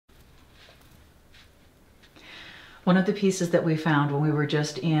One of the pieces that we found when we were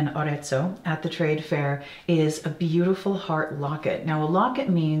just in Arezzo at the trade fair is a beautiful heart locket. Now, a locket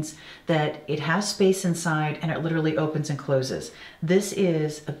means that it has space inside and it literally opens and closes. This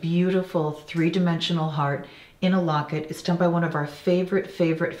is a beautiful three-dimensional heart in a locket. It's done by one of our favorite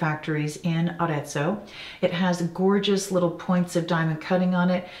factories in Arezzo. It has gorgeous little points of diamond cutting on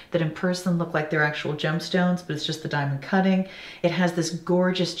it that in person look like they're actual gemstones, but it's just the diamond cutting. It has this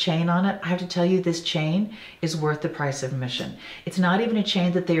gorgeous chain on it. I have to tell you, this chain is worth the price of admission. It's not even a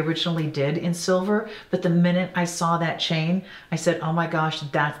chain that they originally did in silver, but the minute I saw that chain, I said, oh my gosh,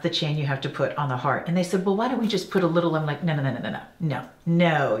 that's the chain you have to put on the heart. And they said, well, why don't we just put a little? I'm like,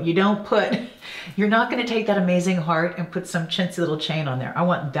 no, you don't put, you're not gonna take that amazing heart and put some chintzy little chain on there. I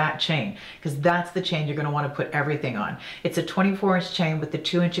want that chain, because that's the chain you're going to want to put everything on. It's a 24-inch chain with the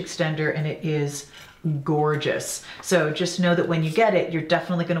 2-inch extender, and it is gorgeous. So just know that when you get it, you're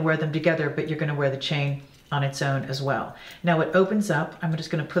definitely going to wear them together, but you're going to wear the chain on its own as well. Now it opens up. I'm just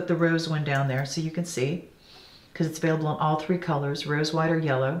going to put the rose one down there so you can see, because it's available in all 3 colors, rose, white, or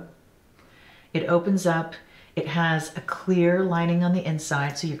yellow. It opens up. It has a clear lining on the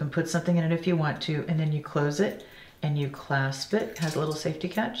inside, so you can put something in it if you want to, and then you close it and you clasp it. It has a little safety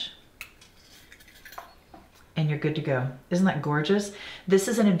catch, and you're good to go. Isn't that gorgeous? This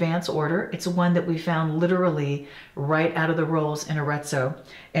is an advance order. It's one that we found literally right out of the rolls in Arezzo,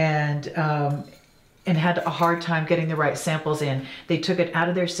 and had a hard time getting the right samples in. They took it out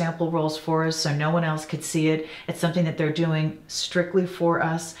of their sample rolls for us so no one else could see it. It's something that they're doing strictly for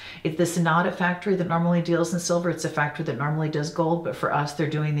us. This is not a factory that normally deals in silver. It's a factory that normally does gold, but for us, they're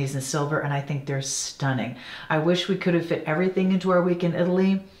doing these in silver, and I think they're stunning. I wish we could have fit everything into our week in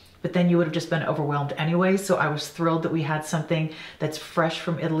Italy, but then you would have just been overwhelmed anyway. So I was thrilled that we had something that's fresh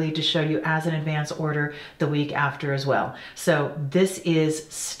from Italy to show you as an advance order the week after as well. So this is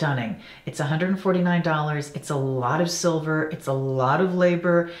stunning. It's $149. It's a lot of silver. It's a lot of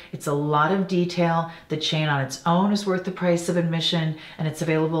labor. It's a lot of detail. The chain on its own is worth the price of admission, and it's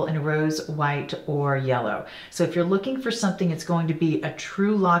available in rose, white, or yellow. So if you're looking for something that's going to be a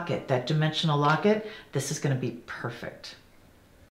true locket, that dimensional locket, this is going to be perfect.